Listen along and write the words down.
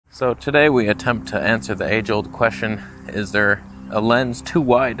So today we attempt to answer the age-old question, is there a lens too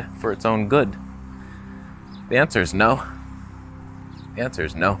wide for its own good? The answer is no. The answer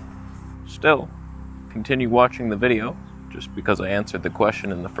is no. Still, continue watching the video. Just because I answered the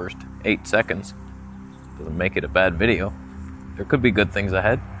question in the first 8 seconds doesn't make it a bad video. There could be good things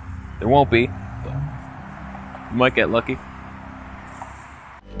ahead. There won't be, but you might get lucky.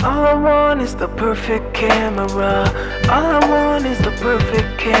 All I want is the perfect camera. All I want is the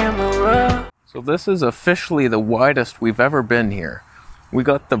perfect camera. So this is officially the widest we've ever been here. We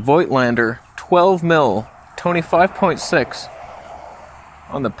got the Voigtlander 12mm Tony 5.6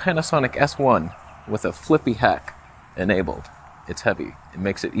 on the Panasonic S1 with a flippy hack enabled. It's heavy. It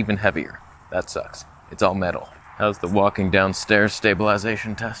makes it even heavier. That sucks. It's all metal. How's the walking downstairs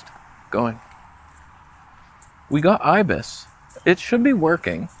stabilization test going? We got IBIS. It should be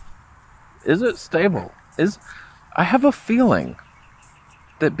working. Is it stable? I have a feeling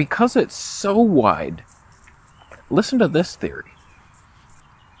that because it's so wide, listen to this theory.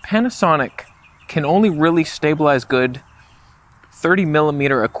 Panasonic can only really stabilize good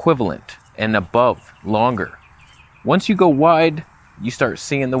 30mm equivalent and above, longer. Once you go wide, you start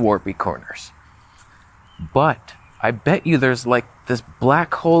seeing the warpy corners. But I bet you there's like this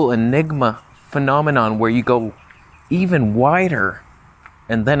black hole enigma phenomenon where you go even wider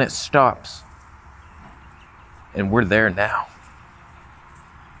and then it stops. And we're there now.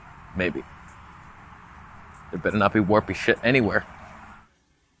 Maybe. There better not be warpy shit anywhere.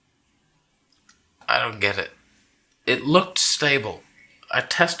 I don't get it. It looked stable. I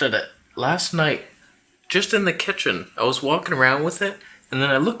tested it last night, just in the kitchen. I was walking around with it, and then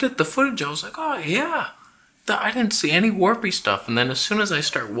I looked at the footage. I was like, oh yeah. I didn't see any warpy stuff. And then as soon as I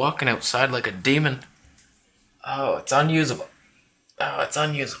start walking outside like a demon, oh, it's unusable. Oh, it's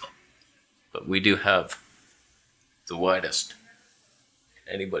unusable. But we do have the widest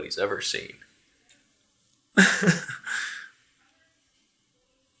anybody's ever seen.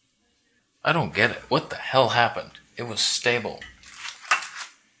 I don't get it. What the hell happened? It was stable.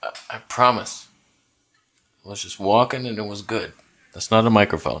 I promise. I was just walking and it was good. That's not a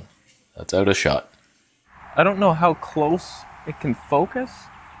microphone. That's out of shot. I don't know how close it can focus.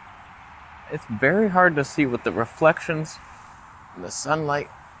 It's very hard to see with the reflections and the sunlight.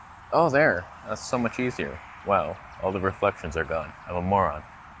 Oh, there. That's so much easier. Wow, all the reflections are gone. I'm a moron.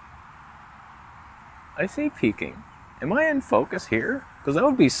 I see peaking. Am I in focus here? Because that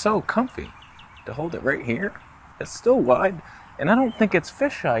would be so comfy to hold it right here. It's still wide, and I don't think it's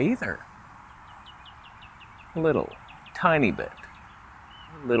fisheye either. A little, tiny bit.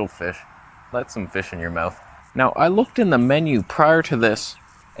 Little fish. Let some fish in your mouth. Now, I looked in the menu prior to this,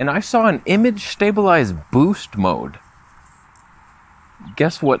 and I saw an image stabilized boost mode.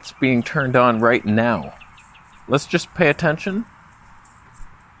 Guess what's being turned on right now? Let's just pay attention.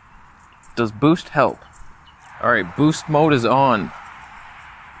 Does boost help? Alright, boost mode is on.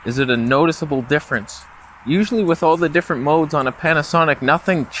 Is it a noticeable difference? Usually with all the different modes on a Panasonic,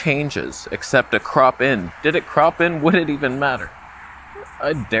 nothing changes except a crop in. Did it crop in? Would it even matter?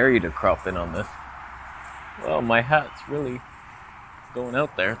 I dare you to crop in on this. Well, my hat's really going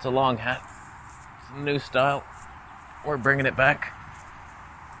out there. It's a long hat. It's a new style. We're bringing it back.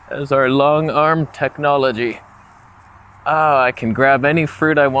 As our long arm technology. Ah, I can grab any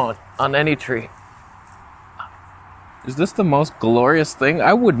fruit I want on any tree. Is this the most glorious thing?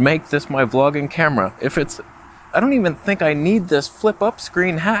 I would make this my vlogging camera. I don't even think I need this flip up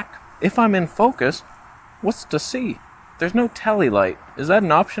screen hack. If I'm in focus, what's to see? There's no tele light. Is that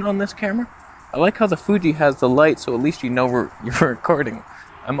an option on this camera? I like how the Fuji has the light, so at least you know you're recording.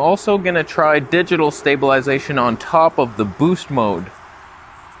 I'm also gonna try digital stabilization on top of the boost mode.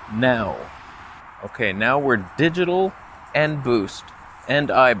 Now. Okay, now we're digital and boost and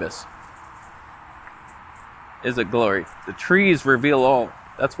IBIS. Is it glory? The trees reveal all.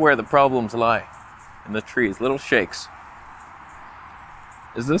 That's where the problems lie. In the trees, little shakes.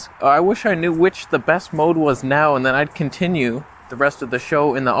 Is this... I wish I knew which the best mode was now, and then I'd continue the rest of the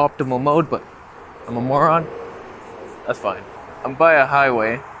show in the optimal mode, but I'm a moron. That's fine. I'm by a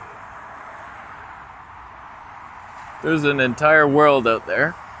highway. There's an entire world out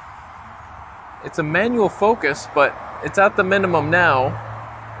there. It's a manual focus, but it's at the minimum now.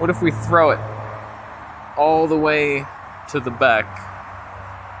 What if we throw it all the way to the back?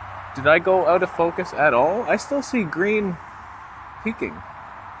 Did I go out of focus at all? I still see green peeking.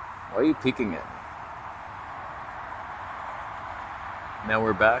 Why are you peeking at me? Now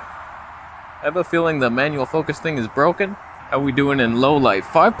we're back. I have a feeling the manual focus thing is broken. How are we doing in low light?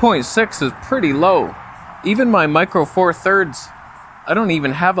 5.6 is pretty low. Even my micro four thirds, I don't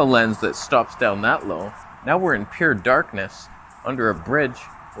even have a lens that stops down that low. Now we're in pure darkness under a bridge.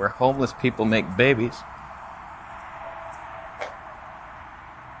 where homeless people make babies.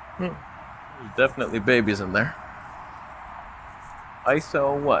 There's definitely babies in there.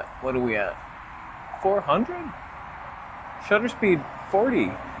 ISO what? What are we at? 400? Shutter speed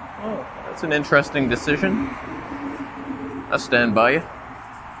 40. Oh, that's an interesting decision. I'll stand by you.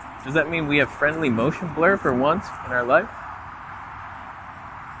 Does that mean we have friendly motion blur for once in our life?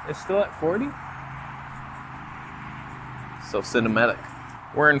 It's still at 40? So cinematic.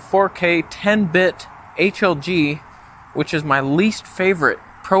 We're in 4K 10-bit HLG, which is my least favorite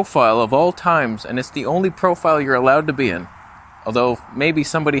profile of all times, and it's the only profile you're allowed to be in. Although maybe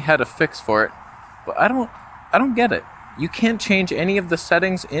somebody had a fix for it, but I don't get it. You can't change any of the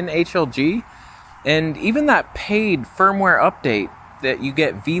settings in HLG, and even that paid firmware update that you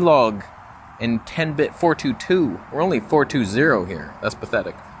get Vlog in 10-bit 422. We're only 420 here. That's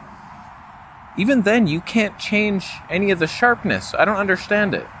pathetic. Even then, you can't change any of the sharpness. I don't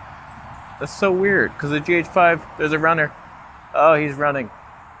understand it. That's so weird, because the GH5, there's a runner. Oh, he's running.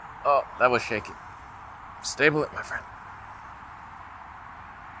 Oh, that was shaky. Stable it, my friend.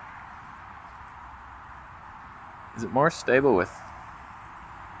 Is it more stable with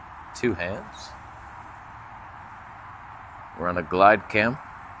two hands? We're on a glide cam.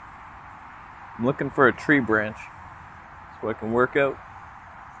 I'm looking for a tree branch so I can work out.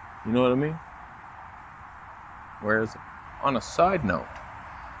 You know what I mean? Where is it? On a side note,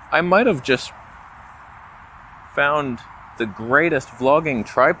 I might have just found the greatest vlogging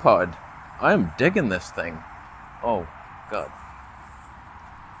tripod. I am digging this thing. Oh, God.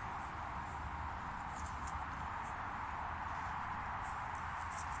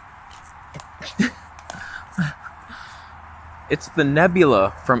 It's the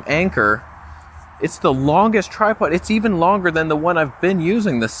Nebula from Anchor. It's the longest tripod. It's even longer than the one I've been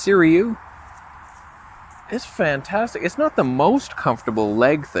using, the Siriu. It's fantastic. It's not the most comfortable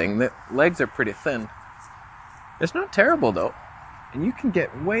leg thing. The legs are pretty thin. It's not terrible, though. And you can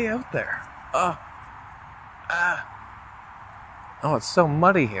get way out there. Oh, it's so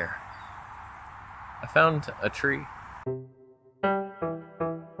muddy here. I found a tree.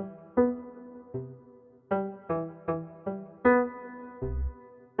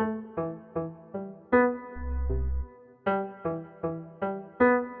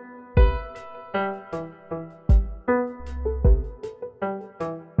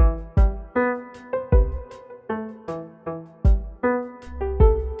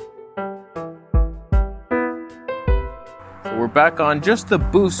 We're back on just the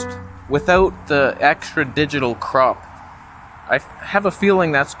boost without the extra digital crop. I have a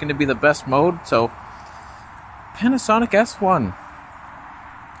feeling that's going to be the best mode, so Panasonic S1.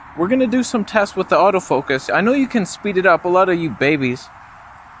 We're going to do some tests with the autofocus. I know you can speed it up, a lot of you babies.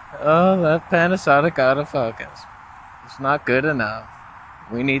 Oh, that Panasonic autofocus. It's not good enough.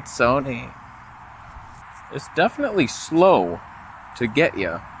 We need Sony. It's definitely slow to get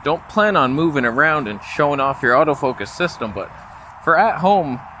you. Don't plan on moving around and showing off your autofocus system, but for at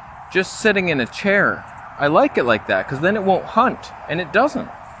home, just sitting in a chair, I like it like that, because then it won't hunt, and it doesn't.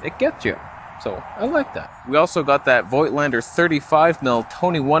 It gets you. So, I like that. We also got that Voigtlander 35mm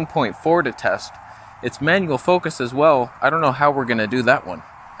Tony 1.4 to test. It's manual focus as well. I don't know how we're going to do that one.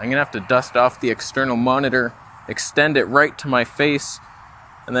 I'm going to have to dust off the external monitor, extend it right to my face,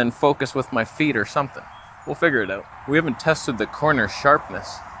 and then focus with my feet or something. We'll figure it out. We haven't tested the corner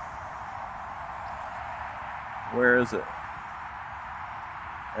sharpness. Where is it?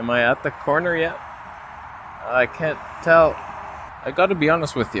 Am I at the corner yet? I can't tell. I gotta be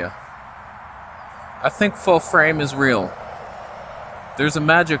honest with you. I think full frame is real. There's a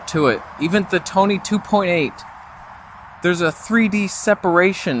magic to it. Even the Tony 2.8, there's a 3D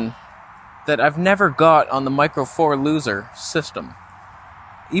separation that I've never got on the Micro Four Loser system.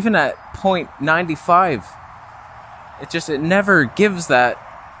 Even at 0.95, it never gives that.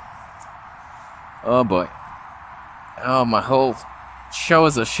 Oh boy. Oh, my whole show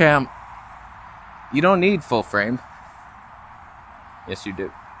is a sham. You don't need full frame. Yes, you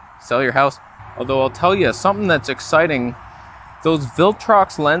do. Sell your house. Although I'll tell you, something that's exciting, those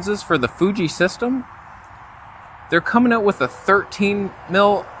Viltrox lenses for the Fuji system, they're coming out with a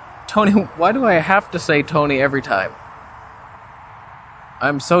 13mm Tony. Why do I have to say Tony every time?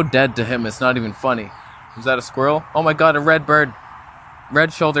 I'm so dead to him, it's not even funny. Is that a squirrel? Oh my god, a red bird.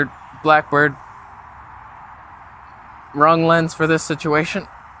 Red-shouldered blackbird. Wrong lens for this situation.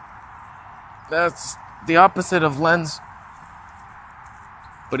 That's the opposite of lens.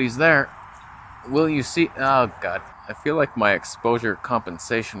 But he's there. Will you see? Oh god. I feel like my exposure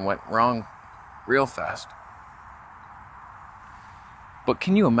compensation went wrong real fast. But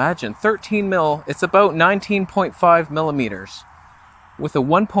can you imagine? 13mm, it's about 19.5 millimeters. with a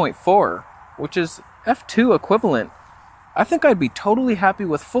 1.4, which is f2 equivalent, I think I'd be totally happy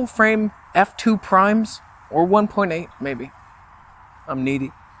with full frame f2 primes or 1.8 maybe. I'm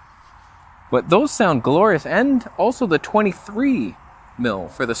needy. But those sound glorious, and also the 23 mil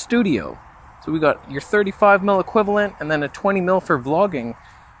for the studio. So we got your 35 mil equivalent and then a 20 mil for vlogging.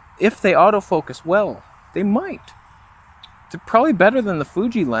 If they autofocus well, they might. It's probably better than the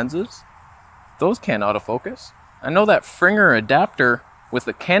Fuji lenses. Those can't autofocus. I know that Fringer adapter with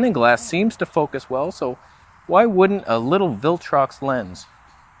the Canon glass seems to focus well, so why wouldn't a little Viltrox lens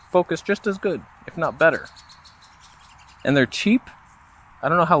focus just as good, if not better? And they're cheap. I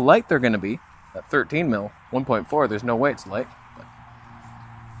don't know how light they're going to be. At 13 mil, 1.4, there's no way it's light. But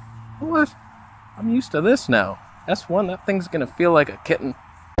what? I'm used to this now. S1, that thing's going to feel like a kitten.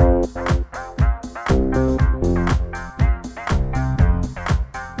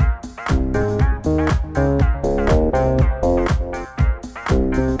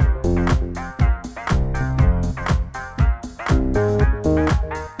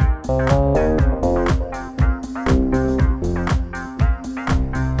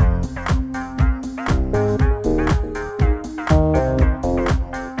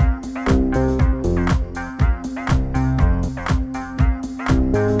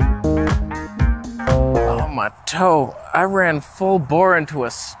 My toe, I ran full bore into a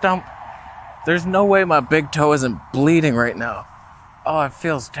stump. There's no way my big toe isn't bleeding right now. Oh, it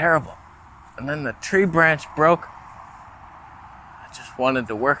feels terrible. And then the tree branch broke. I just wanted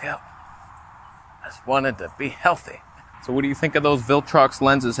to work out. I just wanted to be healthy. So what do you think of those Viltrox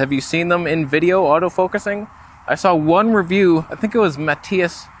lenses? Have you seen them in video autofocusing? I saw one review, I think it was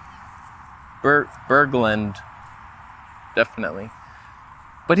Matthias Bergland, definitely.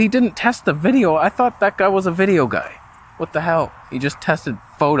 But he didn't test the video. I thought that guy was a video guy. What the hell? He just tested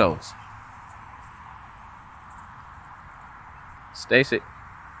photos. Stacy,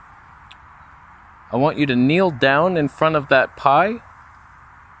 I want you to kneel down in front of that pie.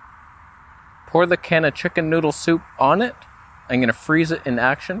 Pour the can of chicken noodle soup on it. I'm going to freeze it in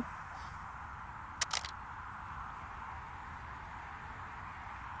action.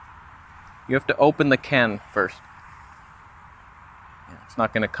 You have to open the can first. It's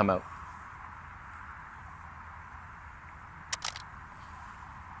not going to come out.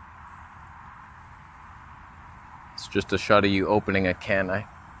 It's just a shot of you opening a can. I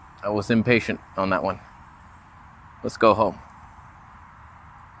was impatient on that one. Let's go home.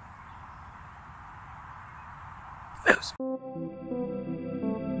 News.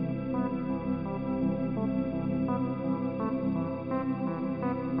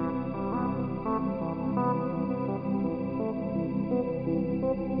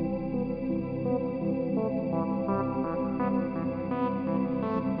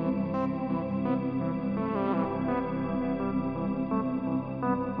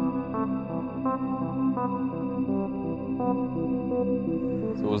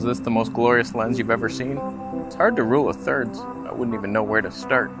 So was this the most glorious lens you've ever seen? It's hard to rule of thirds. I wouldn't even know where to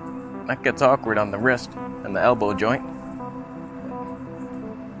start. That gets awkward on the wrist and the elbow joint.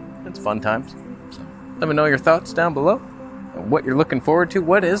 It's fun times. So let me know your thoughts down below. And what you're looking forward to.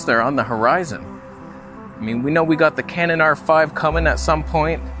 What is there on the horizon? I mean, we know we got the Canon R5 coming at some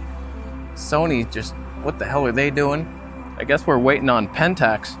point. Sony just, what the hell are they doing? I guess we're waiting on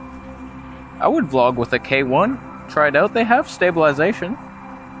Pentax. I would vlog with a K1. Try it out. They have stabilization.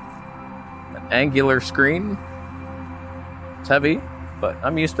 An angular screen. It's heavy, but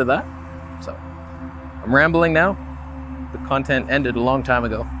I'm used to that. So, I'm rambling now. The content ended a long time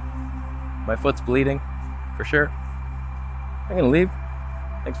ago. My foot's bleeding, for sure. I'm gonna leave.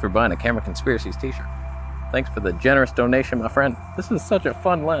 Thanks for buying a Camera Conspiracies t-shirt. Thanks for the generous donation, my friend. This is such a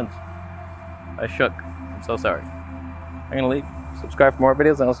fun lens. I shook. I'm so sorry. I'm gonna leave. Subscribe for more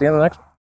videos, and I'll see you in the next one.